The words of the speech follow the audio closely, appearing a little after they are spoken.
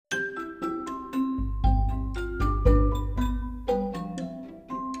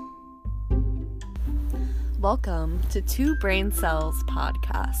Welcome to Two Brain Cells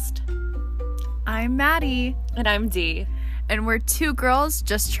podcast. I'm Maddie. And I'm Dee. And we're two girls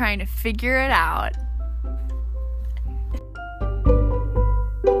just trying to figure it out.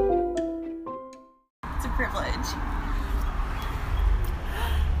 It's a privilege.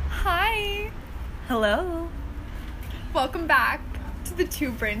 Hi. Hello. Welcome back to the Two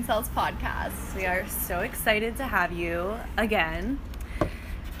Brain Cells podcast. We are so excited to have you again.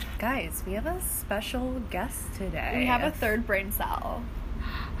 Guys, we have a special guest today. We have a third brain cell.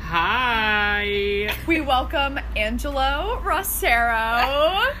 Hi! We welcome Angelo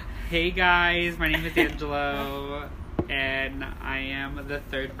Rossero. Hey guys, my name is Angelo, and I am the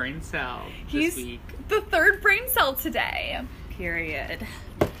third brain cell He's this week. the third brain cell today. Period.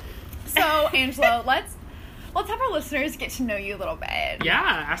 So, Angelo, let's have our listeners get to know you a little bit.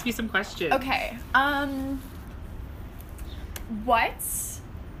 Yeah, ask me some questions. Okay.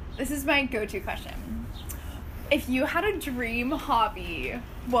 This is my go-to question. If you had a dream hobby,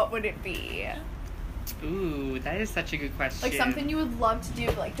 what would it be? Ooh, that is such a good question. Like something you would love to do,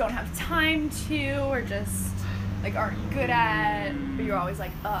 but like don't have time to, or just like aren't good at, but you're always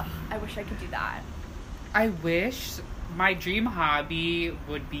like, ugh, I wish I could do that. I wish my dream hobby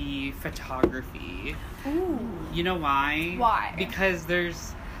would be photography. Ooh. You know why? Why? Because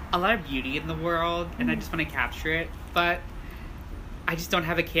there's a lot of beauty in the world, and I just want to capture it, but I just don't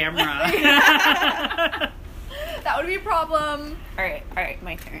have a camera. That would be a problem. All right,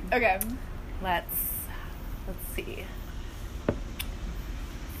 my turn. Okay. Let's see.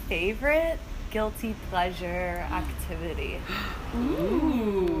 Favorite guilty pleasure activity.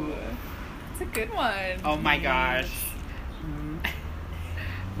 Ooh. That's a good one. Oh my gosh.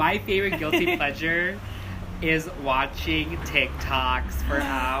 My favorite guilty pleasure is watching TikToks for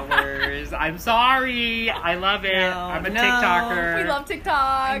hours. I'm sorry. I love it. I'm a TikToker. We love TikTok.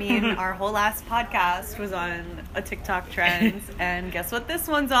 I mean, our whole last podcast was on a TikTok trends, and guess what this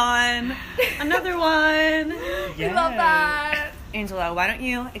one's on? Another one. We love that. Angela, why don't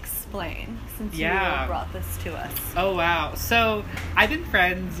you explain, since you brought this to us? Oh, wow. So, I've been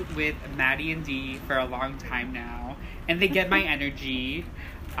friends with Maddie and Dee for a long time now, and they get my energy.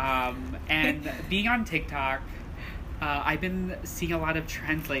 And being on TikTok, I've been seeing a lot of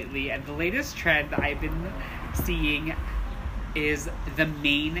trends lately, and the latest trend I've been seeing is the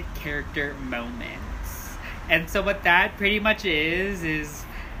main character moments. And so what that pretty much is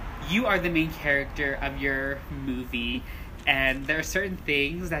you are the main character of your movie, and there are certain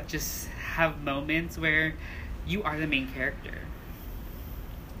things that just have moments where you are the main character.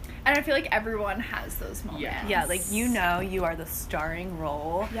 And I feel like everyone has those moments. Yeah, like you are the starring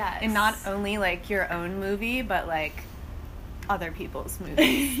role. Yes. And not only like your own movie, but like other people's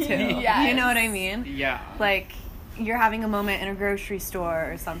movies too. Yes. You know what I mean? Yeah. Like you're having a moment in a grocery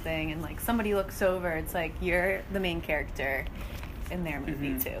store or something, and like somebody looks over, it's like you're the main character in their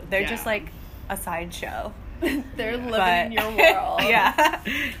movie too. They're just like a sideshow. They're living in your world. Yeah.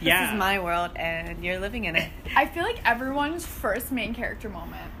 This is my world, and you're living in it. I feel like everyone's first main character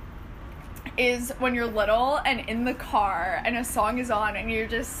moment is when you're little and in the car and a song is on and you're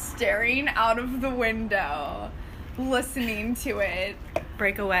just staring out of the window listening to it.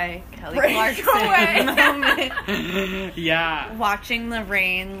 Breakaway, Kelly Clarkson moment. Yeah. Watching the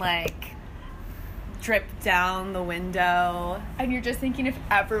rain like drip down the window, and you're just thinking, if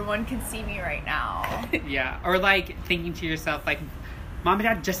everyone could see me right now. Yeah. Or like thinking to yourself, like, Mom and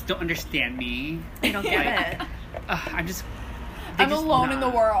Dad just don't understand me. I don't get it. I'm alone in the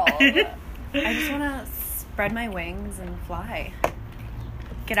world. I just want to spread my wings and fly.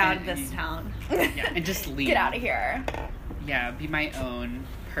 Get out of this town. Yeah, and just leave. Get out of here. Yeah, be my own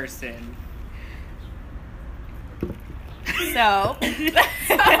person. So,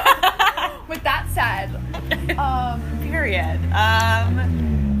 with that said, period.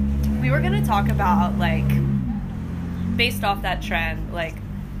 We were gonna talk about, like, based off that trend, like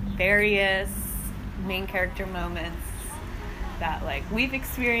various main character moments that like we've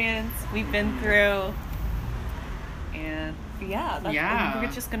experienced, we've been through, and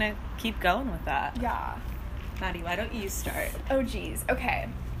we're just gonna keep going with that. Yeah. Maddie, why don't you start? Oh geez. Okay.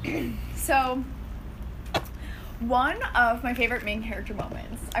 So, one of my favorite main character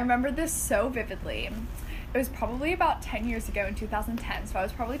moments, I remember this so vividly. It was probably about 10 years ago in 2010, so I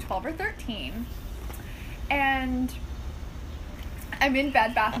was probably 12 or 13. And I'm in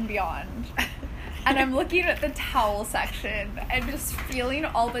Bed Bath & Beyond. And I'm looking at the towel section and just feeling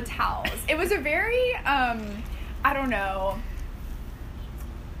all the towels. It was a very, I don't know.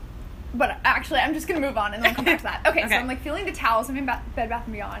 But actually, I'm just going to move on and then come back to that. Okay, so I'm like feeling the towels. I'm in Bed Bath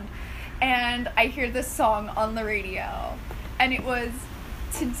 & Beyond. And I hear this song on the radio. And it was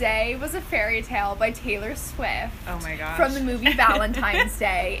Today Was a Fairy Tale by Taylor Swift. Oh my gosh. From the movie Valentine's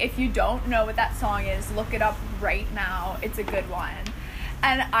Day. If you don't know what that song is, look it up right now. It's a good one.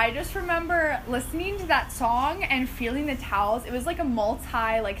 And I just remember listening to that song and feeling the towels. It was like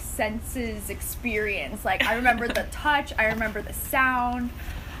a senses experience. Like, I remember the touch, I remember the sound.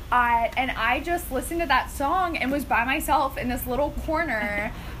 And I just listened to that song and was by myself in this little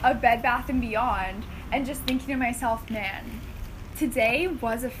corner of Bed Bath & Beyond and just thinking to myself, man, today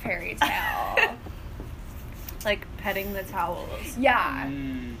was a fairy tale. Like, petting the towels. Yeah.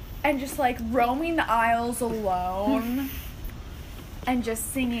 And just, like, roaming the aisles alone. And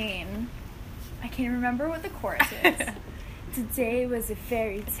just singing. I can't remember what the chorus is. Today was a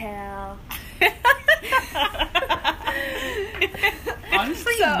fairy tale.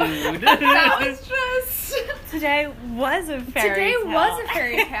 Honestly, mood. That was just... Today was a fairy tale. Today was a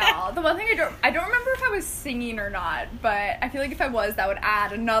fairy tale. The one thing I don't remember if I was singing or not, but I feel like if I was, that would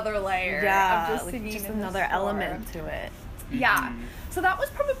add another layer of just singing. Just in the another store. element to it. Yeah. So that was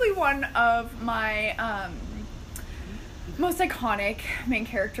probably one of my most iconic main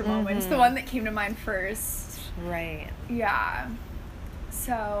character moments. The one that came to mind first. Right. Yeah.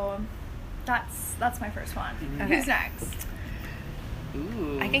 So that's my first one. Okay. Who's next?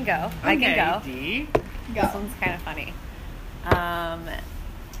 Ooh. I can go. Okay, I can go. D. Go. This one's kind of funny.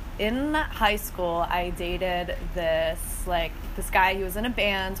 In high school, I dated this guy. He was in a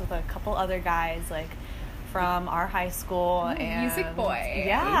band with a couple other guys, like, from our high school. And music boy.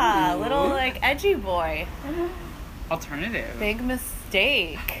 Yeah, Ooh. little, like, edgy boy. Alternative. Big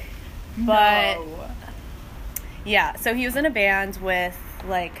mistake. But, yeah, so he was in a band with,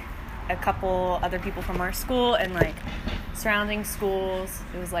 like, a couple other people from our school and, like, surrounding schools.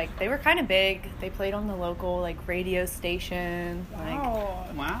 It was, like, they were kind of big. They played on the local, like, radio station. Wow.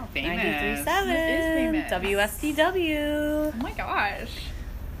 Wow, famous. 93.7. That is famous. WSTW. Oh my gosh.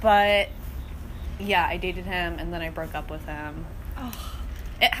 But, yeah, I dated him, and then I broke up with him. Oh,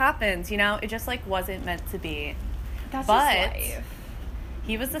 It happens, you know? It just, like, wasn't meant to be. that's But just life.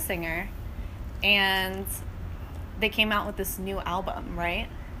 he was the singer, and they came out with this new album, right?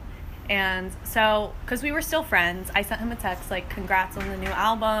 And so, because we were still friends, I sent him a text, like, congrats on the new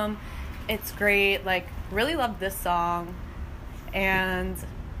album. It's great. Like, really loved this song. And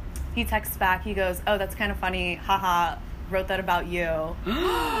he texts back. He goes, oh, that's kind of funny. Haha, wrote that about you.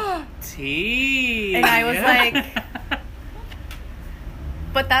 Tea. And I was like,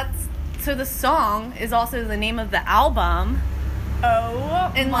 but that's, so the song is also the name of the album.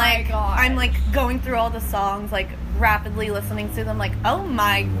 Oh And, my like, gosh. I'm, like, going through all the songs, like, rapidly listening to them, like, oh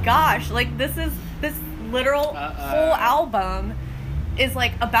my gosh, like, this literal whole album is,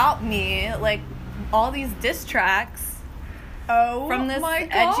 like, about me, like, all these diss tracks from this my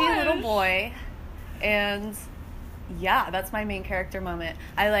edgy gosh. little boy. And yeah, that's my main character moment.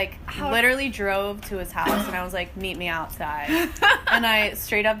 I, like, literally drove to his house and I was like, meet me outside. And I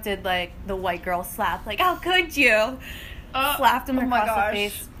straight up did, like, the white girl slap, like, how could you? Slapped him Oh my across gosh. the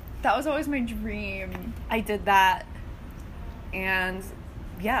face. That was always my dream. I did that. And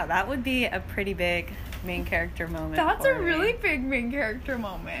yeah, that would be a pretty big main character moment. That's for a me. really big main character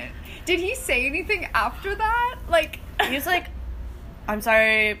moment. Did he say anything after that? Like, He was like, I'm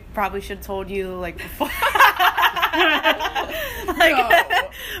sorry, probably should have told you, like, before. No.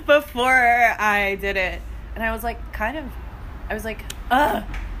 Before I did it. And I was like, ugh.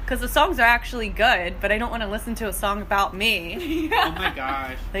 Because the songs are actually good, but I don't want to listen to a song about me. Oh my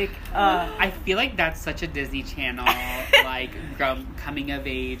gosh. Like, I feel like that's such a Disney Channel, like, coming of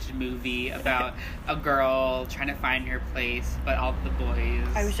age movie about a girl trying to find her place, but all the boys.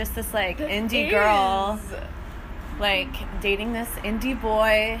 I was just this, like, indie It girl, is. like, dating this indie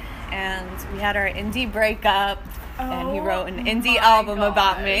boy, and we had our indie breakup, and he wrote an indie my album gosh.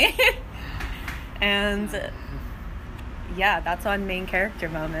 about me. And yeah, that's on main character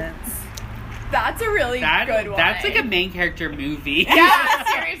moments. That's a really good one. That's like a main character movie. Yeah,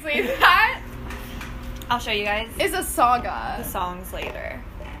 seriously. That I'll show you guys is a saga. the songs later,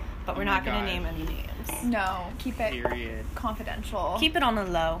 but we're Oh not my going to gosh. name any names. No, keep it Period. confidential. Keep it on the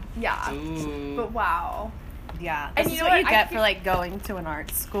low. Yeah. Ooh. But wow. Yeah, And this you is know what you what? I get feel- for, like, going to an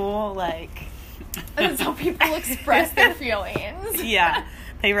art school. Like, That's how people express their feelings. yeah,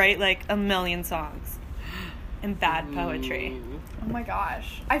 they write, like, a million songs and bad poetry. Ooh. Oh my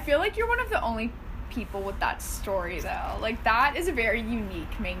gosh. I feel like you're one of the only people with that story, though. Like, that is a very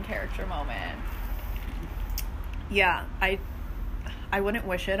unique main character moment. Yeah, I wouldn't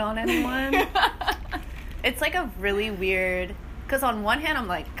wish it on anyone. It's, like, a really weird, because on one hand I'm,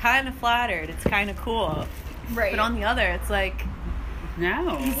 like, kind of flattered, it's kind of cool, Right. but on the other it's like,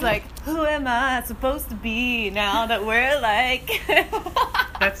 No. he's like, who am I supposed to be now that we're like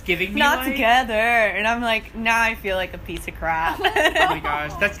That's giving me not like, together. And I'm like, now I feel like a piece of crap. Oh my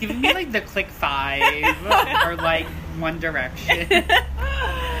gosh, that's giving me like the Click 5 or like One Direction.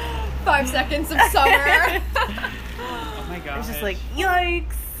 5 seconds of summer. Oh my gosh. It's just like,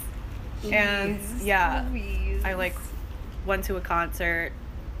 yikes. And Louise, yeah, Louise. I like went to a concert.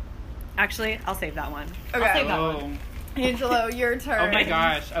 Actually, I'll save that one. Okay. I'll save that Oh. one. Angelo, your turn. Oh my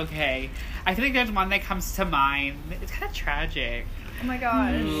gosh, okay. I feel like there's one that comes to mind. It's kind of tragic. Oh my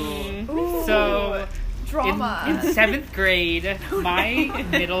gosh. Ooh. So, Drama. in 7th grade, my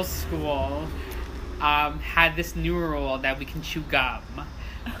middle school had this new rule that we can chew gum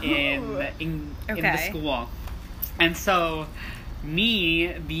in the Okay. school. And so,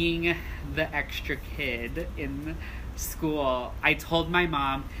 me being the extra kid in school, I told my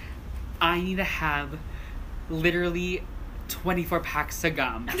mom, I need to have literally 24 packs of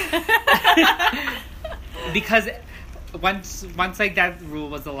gum. Because once like that rule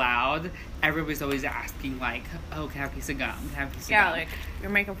was allowed, everybody was always asking like, oh, can I have a piece of gum? Can I have a piece of Yeah, gum? like,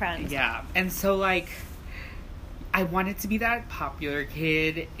 you're making friends. Yeah. And so like, I wanted to be that popular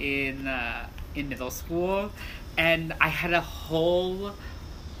kid in middle school, and I had a whole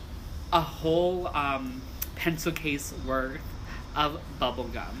pencil case worth of bubble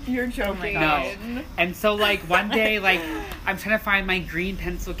gum. You're joking. gosh. No. And so like one day, like I'm trying to find my green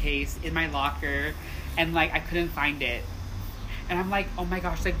pencil case in my locker, and like I couldn't find it. And I'm like, oh my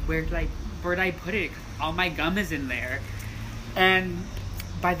gosh, like where did I put it? 'Cause all my gum is in there. And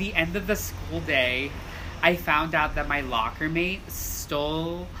by the end of the school day, I found out that my locker mate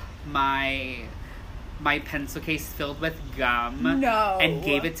stole my pencil case filled with gum. No. And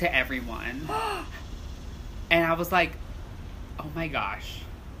gave it to everyone. And I was like, oh my gosh,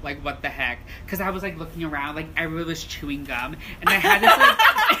 like what the heck? Because I was like looking around, like everyone was chewing gum, and I had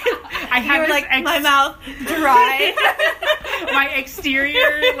this like, You were like, my mouth dry. my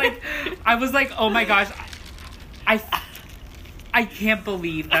exterior, like I was like, oh my gosh, I can't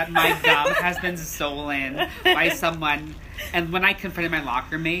believe that my gum has been stolen by someone. And when I confronted my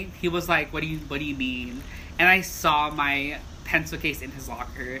locker mate, he was like, what do you mean? And I saw my pencil case in his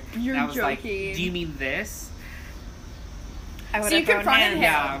locker. You're and I was like, joking. do you mean this? I So would you have thrown confronted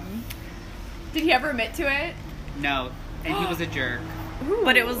hands. him. Yeah. Did he ever admit to it? No. And he was a jerk.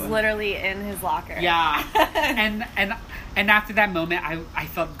 But it was literally in his locker. Yeah. and after that moment, I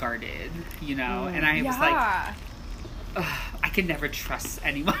felt guarded, you know? And I was like, Yeah. ugh, I can never trust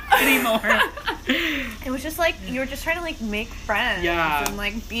anyone anymore. It was just like, you were just trying to like make friends. Yeah. And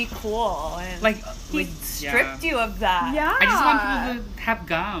like be cool. And Like, he yeah. stripped you of that. Yeah. I just want people to have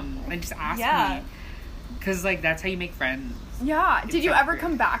gum and just ask Yeah. me. Because, like, that's how you make friends. Yeah. Did you ever Exactly.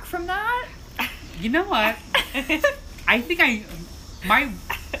 come back from that? You know what? I think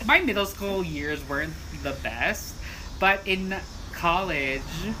my middle school years weren't the best, but in college,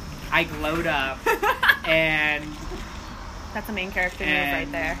 I glowed up and That's a main character move And-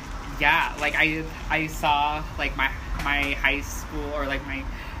 right there. yeah, like I saw like my high school or like my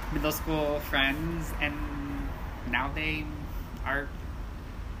middle school friends, and now they are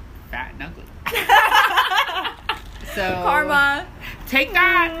fat and ugly. So Karma. take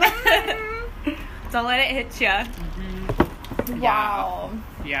that. Don't let it hit ya. Wow.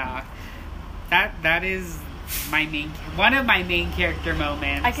 Yeah, that is one of my main character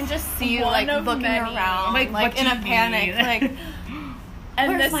moments. I can just see you One like of looking many. around, Like, like what in do a you panic, mean? like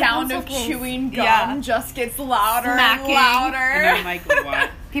And Where's the my sound of pencil case? chewing gum Yeah. just gets louder Smacking. and louder. and I'm like, what?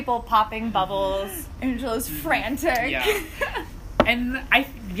 people popping bubbles. Angela's frantic. Yeah. And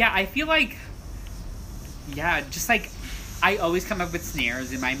I feel like, just like I always come up with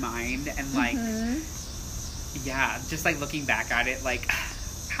snares in my mind, and like, just like looking back at it, like,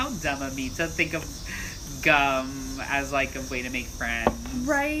 how dumb of me to think of gum as like a way to make friends.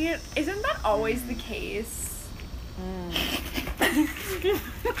 Right? Isn't that always the case?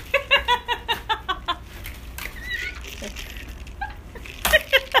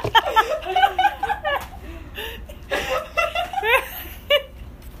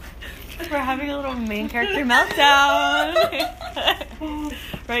 We're having a little main character meltdown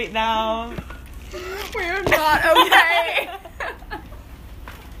right now. We're not okay.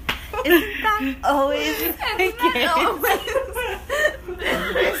 Isn't that always the case?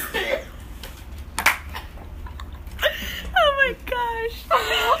 Oh my gosh. I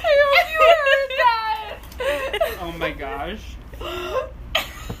hope you heard that. Oh my gosh.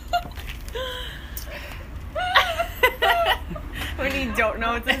 When you don't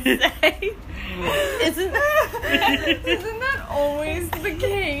know what to say. Isn't that always the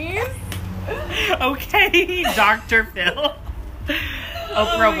case? Okay, Dr. Phil.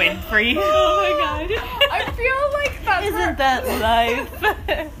 Oprah Winfrey. Oh my god. I feel like that's Isn't that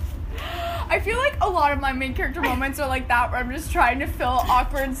life? I feel like a lot of my main character moments are like that, where I'm just trying to fill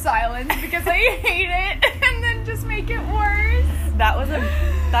awkward silence because I hate it, and then just make it worse. That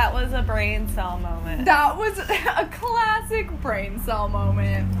was a brain cell moment. That was a classic brain cell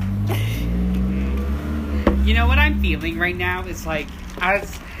moment. You know what I'm feeling right now is like,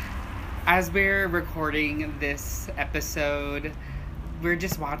 as we're recording this episode, we're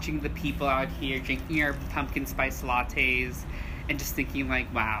just watching the people out here drinking our pumpkin spice lattes and just thinking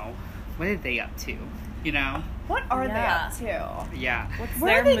like, wow, what are they up to? You know? What are Yeah. they up to? Yeah. What's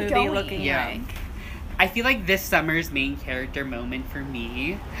Where their are they movie going? looking Yeah. like? I feel like this summer's main character moment for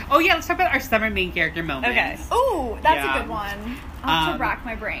me. Oh yeah, let's talk about our summer main character moments. Okay. Ooh, that's Yeah. a good one. I'll have to rack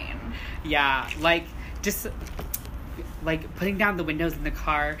my brain. Yeah, like just like putting down the windows in the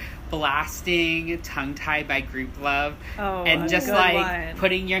car, blasting "Tongue Tied" by Group Love, Oh, and a just good like one.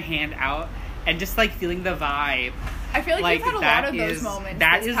 putting your hand out and just like feeling the vibe. I feel like you've had a that lot of those is- moments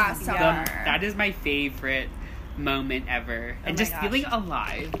that this is past the- summer. that is my favorite moment ever, and my just gosh. feeling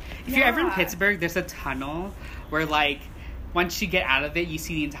alive. If you're ever in Yeah. Pittsburgh, there's a tunnel where like once you get out of it, you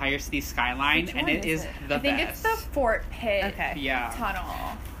see the entire city skyline, Which and one it is is it? the I think best. it's the Fort Pitt Okay. Yeah.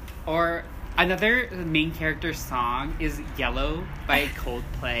 tunnel. Or another main character song is "Yellow" by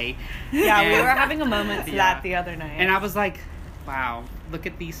Coldplay. Yeah, we And- were having a moment to Yeah. that the other night. And I was like, wow, look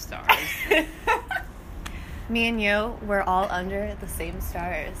at these stars. Me and you, we're all under the same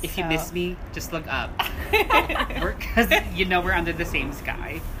stars. If you so- miss me, just look up. Because we're under the same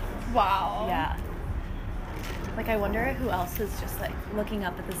sky. Wow. Yeah. Like, I wonder who else is just like looking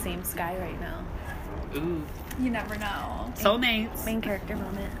up at the same sky right now. Ooh, You never know. soulmates. Main character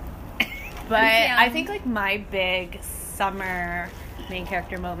moment. But Yeah. I think like my big summer main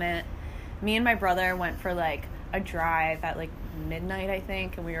character moment, me and my brother went for like a drive at like midnight, I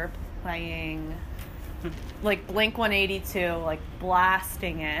think, and we were playing like Blink 182, like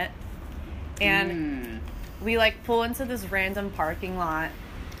blasting it. And we like pull into this random parking lot,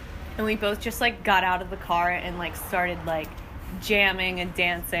 and we both just like got out of the car and like started like jamming and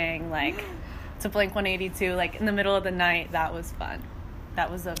dancing like to Blink 182 like in the middle of the night. That was fun. That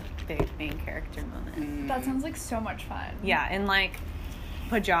was a big main character moment. That sounds like so much fun. Yeah, in like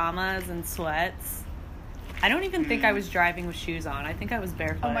pajamas and sweats. I don't even think I was driving with shoes on. I think I was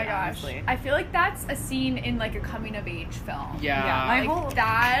barefoot. Oh my gosh. honestly. I feel like that's a scene in like a coming of age film. Yeah. Yeah, my Like whole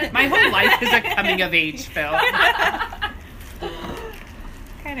that. My whole life is a coming of age film.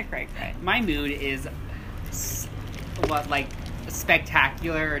 kind of cray. My mood is like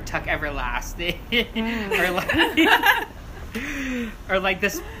spectacular or Tuck Everlasting or like or like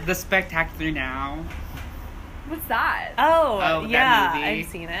the Spectacular Now. What's that? Oh, Oh, that yeah, movie. I've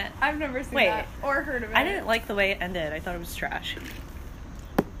seen it. I've never seen Wait. that or heard of it. I didn't like the way it ended. I thought it was trash.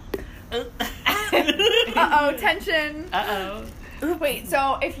 Uh-oh, tension. Uh-oh. Wait,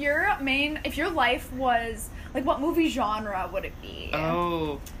 so if your life was like, what movie genre would it be?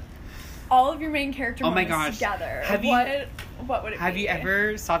 Oh. All of your main character Oh my moments gosh. together. Have what would it be? Have you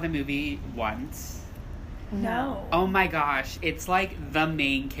ever saw the movie Once? No. Oh my gosh, it's like the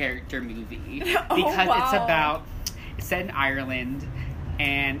main character movie because Oh, wow. it's set in Ireland,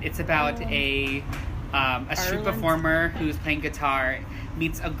 and it's about a street Ireland? performer who's playing guitar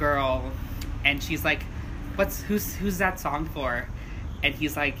meets a girl, and she's like, who's that song for? And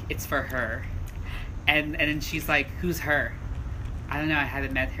he's like, it's for her, and then she's like, who's her? I don't know, I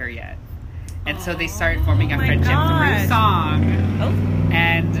haven't met her yet. And so they started forming a my friendship gosh. through song. Oh.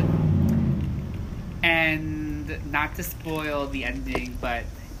 And not to spoil the ending, but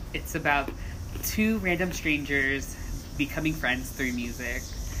it's about two random strangers becoming friends through music.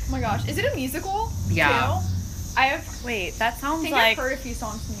 Oh my gosh, is it a musical? Yeah. Too? I have. Wait, that I sounds think like I've heard a few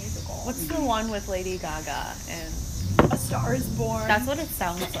songs from musical. what's the one with Lady Gaga and A Star Is Born? that's what it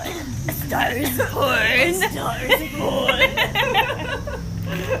sounds like. A Star is Born. A Star is Born.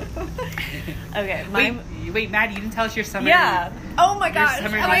 Okay, Wait, Maddie, you didn't tell us your summer. yeah. Oh my gosh!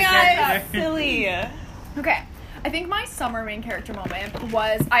 summer Oh my main gosh! character. Silly. Okay, I think my summer main character moment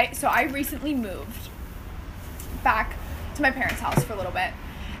was I recently moved back to my parents' house for a little bit,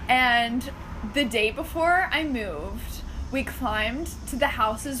 and the day before I moved, we climbed to the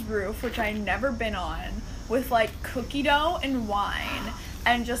house's roof, which I'd never been on, with like cookie dough and wine,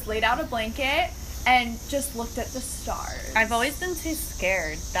 and just laid out a blanket and just looked at the stars. I've always been too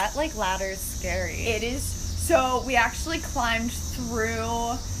scared. That like ladder's scary. It is. So we actually climbed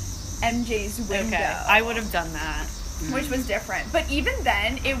through MJ's window. Okay, I would have done that. Which was different. But even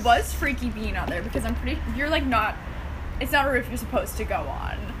then, it was freaky being out there because you're like not, it's not a roof you're supposed to go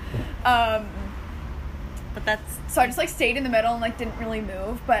on. But that's So I just like stayed in the middle and like didn't really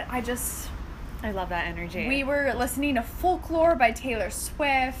move, but I just, I love that energy. We were listening to Folklore by Taylor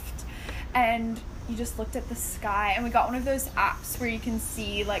Swift, and you just looked at the sky, and we got one of those apps where you can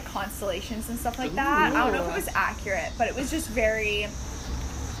see like constellations and stuff like that. I don't know if it was accurate, but it was just very,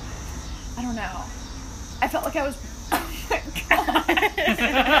 I don't know. I felt like I was, oh my God.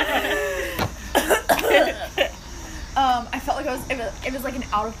 I felt like it was like an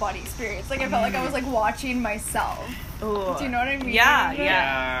out of body experience. Like I felt like I was like watching myself. Ooh. Do you know what I mean? Yeah,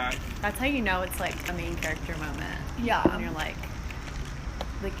 Yeah. That's how you know it's like a main character moment. Yeah. When you're like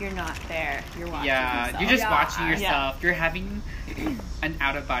you're not there. You're watching Yeah, yourself. you're just Yeah. watching yourself. Yeah. You're having an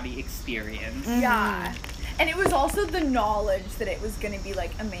out of body experience. Yeah. And it was also the knowledge that it was going to be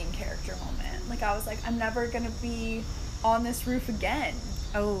like a main character moment. Like I was like, I'm never going to be on this roof again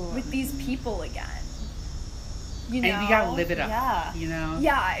Oh. with these people again. You know? And you gotta live it up. Yeah. You know?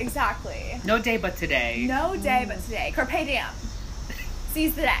 Yeah, exactly. No day but today. No day but today. Carpe diem.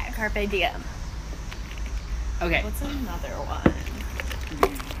 Seize the day. Carpe diem. Okay. What's another one?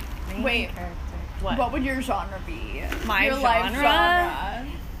 Main Wait. character. What? What would your genre be? My your life genre?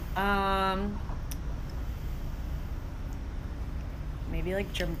 genre. Maybe like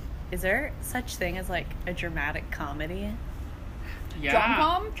is there such thing as like a dramatic comedy? Yeah.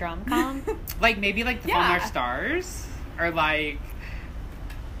 Drum-com? Drum-com? Like maybe like the Yeah. Fault in Our Stars? Or like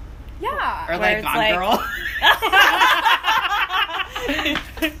Yeah. or Where like it's Gone like- Girl.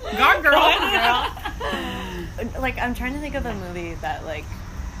 Gone Girl. Like I'm trying to think of a movie that like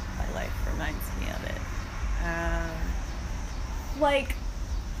my life reminds me of it. Like,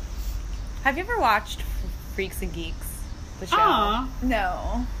 Have you ever watched Freaks and Geeks, the show? Aw.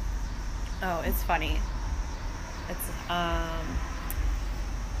 no. Oh, it's funny. It's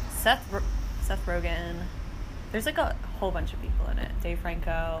Seth Rogen. There's like a whole bunch of people in it. Dave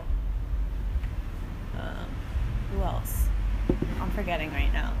Franco. Who else? I'm forgetting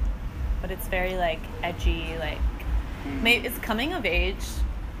right now. But it's very like edgy, like it's coming of age.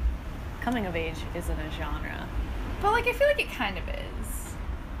 Coming of age isn't a genre. But, like, I feel like it kind of is.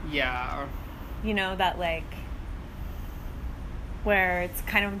 Yeah. You know, that like where it's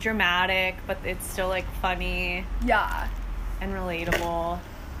kind of dramatic, but it's still like funny Yeah. and relatable.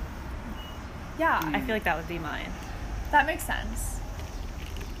 Yeah. I feel like that would be mine. That makes sense.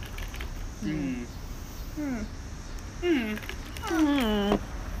 Hmm.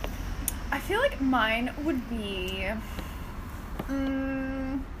 I feel like mine would be...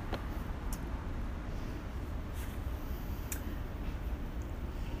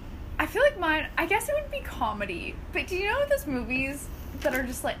 I feel like mine... I guess it would be comedy. But do you know those movies that are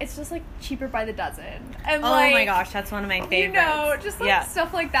just like... It's just like Cheaper by the Dozen. And Oh like, my gosh, that's one of my favorites. You know, just like yeah.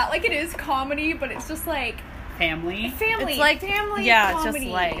 stuff like that. Like it is comedy, but it's just like... Family. Family. It's like- family yeah, it's just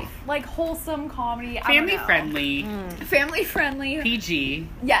comedy. life. Like wholesome comedy. I don't Family know. friendly. Family friendly. PG.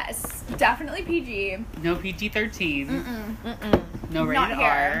 Yes, definitely PG. No PG-13. No Not rated here.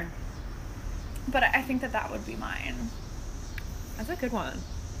 R. But I think that would be mine. That's a good one.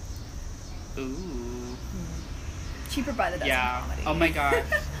 Ooh. Cheaper by the Dozen Yeah. comedy. Oh my gosh.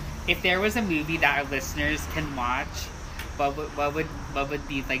 If there was a movie that our listeners can watch, what would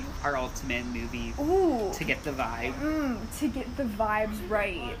be like our ultimate movie Ooh. to get the vibe? To get the vibes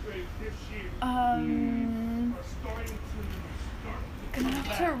right. Gonna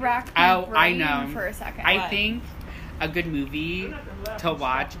have to rack my Oh, I brain know. for a second. I think a good movie to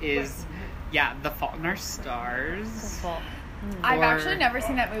watch is The Fault in Our Stars. Well, I've or- actually never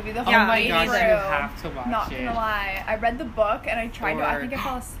seen that movie. The whole Yeah, Oh my way gosh, through. you have to watch Not it. gonna lie, I read the book and I tried to. I Or- think I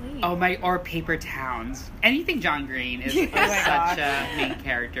fell asleep. Or Paper Towns. Anything John Green is, Oh is my such gosh. a main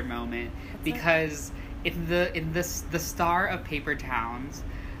character moment because in the star of Paper Towns,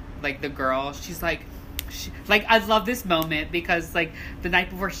 like the girl, she's like, I love this moment because like the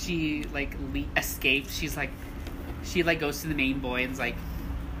night before she like escapes, she goes to the main boy and's like,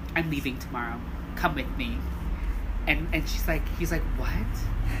 I'm leaving tomorrow. Come with me. And he's like, what?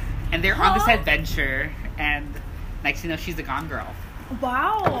 And they're on this Huh? adventure, and next thing you know, she's a Gone Girl.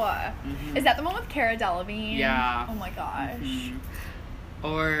 Wow. Mhm. Is that the one with Cara Delevingne? Yeah. Oh my gosh. Mhm.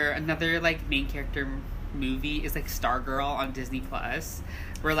 Or another like main character movie is like Stargirl on Disney Plus,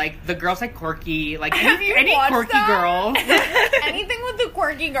 where like the girl's like quirky, like Have you any watched quirky that? girl. Anything with the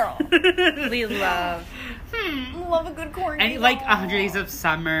quirky girl. we love. Love a good quirky And girl. like 100 Days of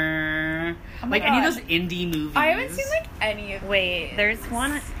Summer, Oh my like any of God. those indie movies. I haven't seen like any of Wait, these. there's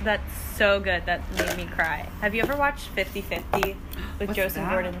one that's so good that made me cry. Have you ever watched 50-50 with What's Joseph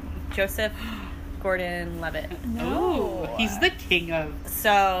that? Gordon-Levitt? No. Ooh, he's the king of.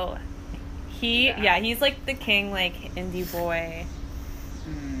 So he's like the king, like indie boy.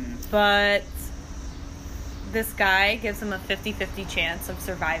 But this guy gives him a 50-50 chance of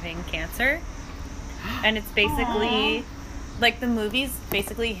surviving cancer. And it's basically, like, the movie's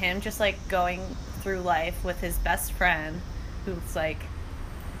basically him just, like, going through life with his best friend who's, like,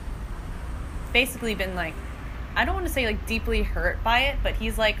 basically been, like, I don't want to say, like, deeply hurt by it, but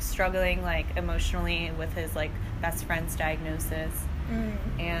he's, like, struggling, like, emotionally with his, like, best friend's diagnosis.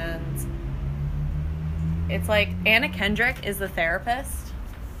 And it's, like, Anna Kendrick is the therapist.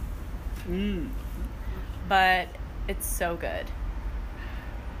 But it's so good.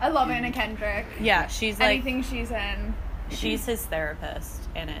 I love Anna Kendrick. Yeah, she's, like... Anything she's in. She's his therapist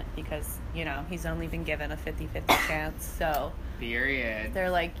in it because, you know, he's only been given a 50-50 chance, so... Period. They're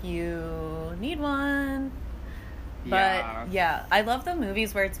like, you need one. But, yeah, I love the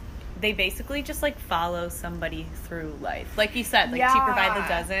movies where they basically just, like, follow somebody through life. Like you said, like, Cheaper by the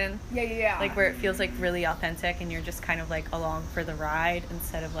Dozen. Yeah. Like, where it feels, like, really authentic and you're just kind of, like, along for the ride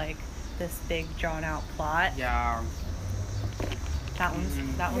instead of, like, this big, drawn-out plot. Yeah. That one's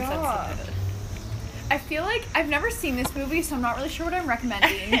so good. I feel like I've never seen this movie, so I'm not really sure what I'm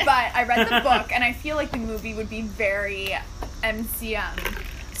recommending. But I read the book, and I feel like the movie would be very MCM.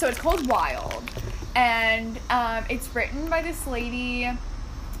 So it's called Wild, and it's written by this lady.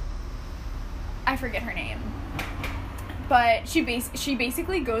 I forget her name, but she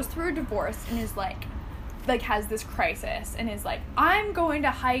basically goes through a divorce and is like has this crisis and is like, I'm going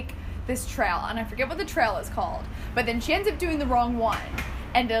to hike this trail, and I forget what the trail is called, but then she ends up doing the wrong one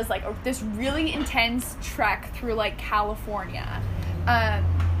and does like this really intense trek through like California,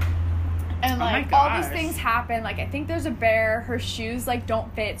 and like all these things happen. Like, I think there's a bear, her shoes like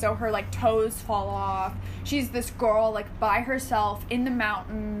don't fit, so her like toes fall off. She's this girl like by herself in the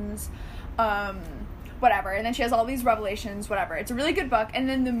mountains, whatever, and then she has all these revelations, whatever. It's a really good book. And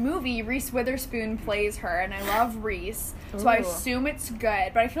then the movie, Reese Witherspoon plays her, and I love Reese, so I assume it's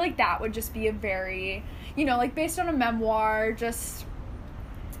good. But I feel like that would just be a very, you know, like based on a memoir, just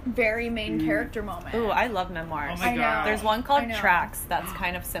very main character moment. Ooh, I love memoirs. Oh my God. There's one called Tracks that's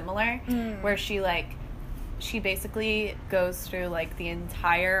kind of similar, where she basically goes through like the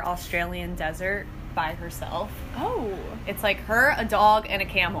entire Australian desert by herself. Oh. It's like her, a dog, and a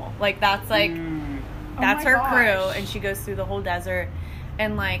camel. Like, that's like that's her crew, and she goes through the whole desert.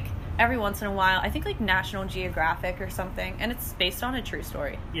 And like every once in a while, I think like National Geographic or something, and it's based on a true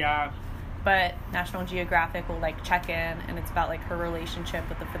story. Yeah. But National Geographic will like check in, and it's about like her relationship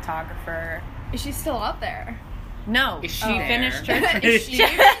with the photographer. Is she still out there? No, Is she finished there? her. Is she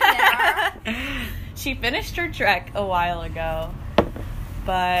even there? She finished her trek a while ago,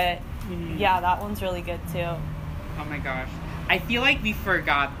 but yeah, that one's really good too. Oh my gosh, I feel like we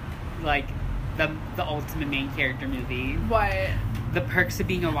forgot like the ultimate main character movie. What? The Perks of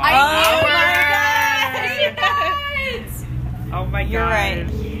Being a Oh Wildflower. my God! Oh my god. You're right.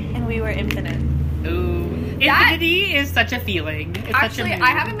 And we were infinite. Ooh. Infinity is such a feeling. It's Actually, such a mood.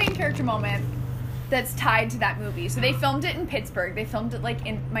 I have a main character moment that's tied to that movie. So they filmed it in Pittsburgh. They filmed it like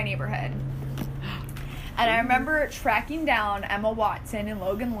in my neighborhood. And I remember tracking down Emma Watson and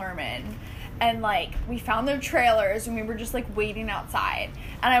Logan Lerman. And like, we found their trailers and we were just like waiting outside.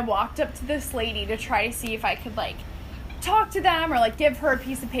 And I walked up to this lady to try to see if I could like talk to them or like give her a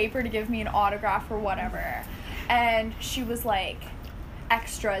piece of paper to give me an autograph or whatever. And she was like,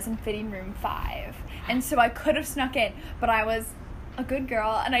 extras in fitting room 5. And so I could have snuck in, but I was a good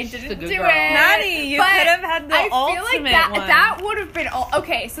girl and I didn't do girl. it. Natty, you But could have had the I ultimate feel like that one. that would have been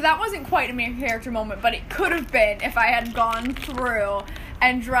okay, so that wasn't quite a main character moment, but it could have been if I had gone through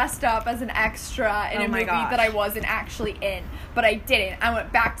and dressed up as an extra in Oh a my movie gosh. that I wasn't actually in. But I didn't. I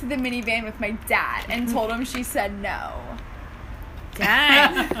went back to the minivan with my dad and told him she said no.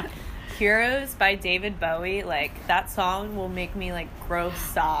 Dang. Heroes by David Bowie, like, that song will make me, like, gross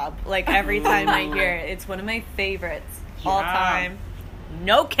sob. Like, every time I hear it. It's one of my favorites all time.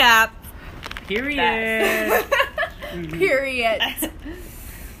 No cap. Period. Period.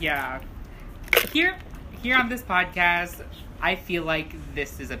 Yeah. Here on this podcast, I feel like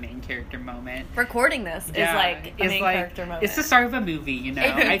this is a main character moment. Recording this is, like, a main character moment. It's the start of a movie, you know?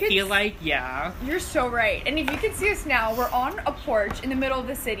 If you I could feel like, yeah. You're so right. And if you could see us now, we're on a porch in the middle of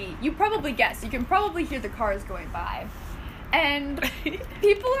the city. You probably guessed. You can probably hear the cars going by. And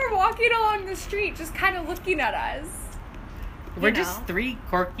people are walking along the street just kind of looking at us. We're just 3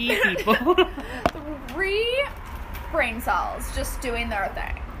 quirky people. 3 brain cells just doing their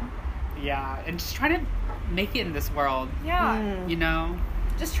thing. Yeah, and just trying to make it in this world, Yeah. you know?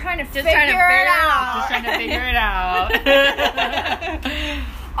 Just trying to figure trying to it out. Just trying to figure it out.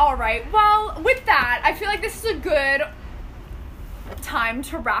 All right. Well, with that, I feel like this is a good time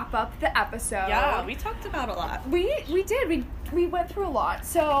to wrap up the episode. Yeah, we talked about a lot. We did. We went through a lot.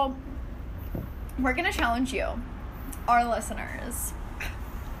 So we're gonna challenge you, our listeners,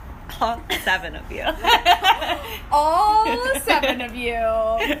 All 7 of you. All 7 of you.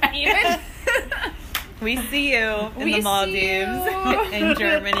 Even We see you in We the see Maldives, you. in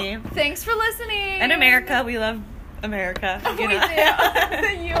Germany, thanks for listening. in America. We love America. We You do. know.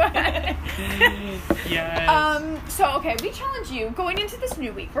 The U.S. Yes. So okay, we challenge you going into this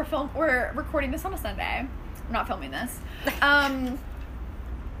new week. We're recording this on a Sunday. We're not filming this.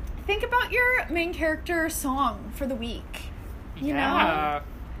 Think about your main character song for the week. You know?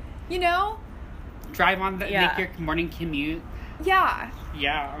 You know? Drive on the Yeah. make your morning commute. Yeah.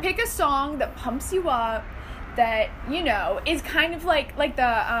 Yeah. Pick a song that pumps you up, that, you know, is kind of like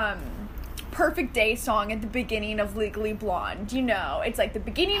the perfect day song at the beginning of Legally Blonde. You know, it's like the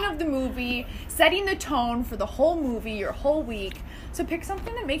beginning of the movie, setting the tone for the whole movie, your whole week. So pick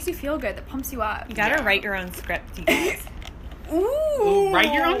something that makes you feel good, that pumps you up. You gotta Yeah. write your own script, you guys. Ooh.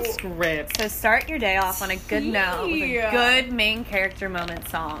 Write your own script. So start your day off on a good note with a Yeah. good main character moment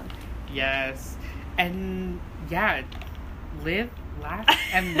song. Yes. And yeah, live, laugh,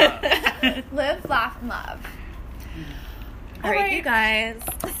 and love. Live, laugh, and love. All right, Alright. you guys.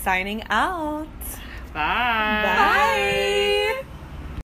 Signing out. Bye. Bye.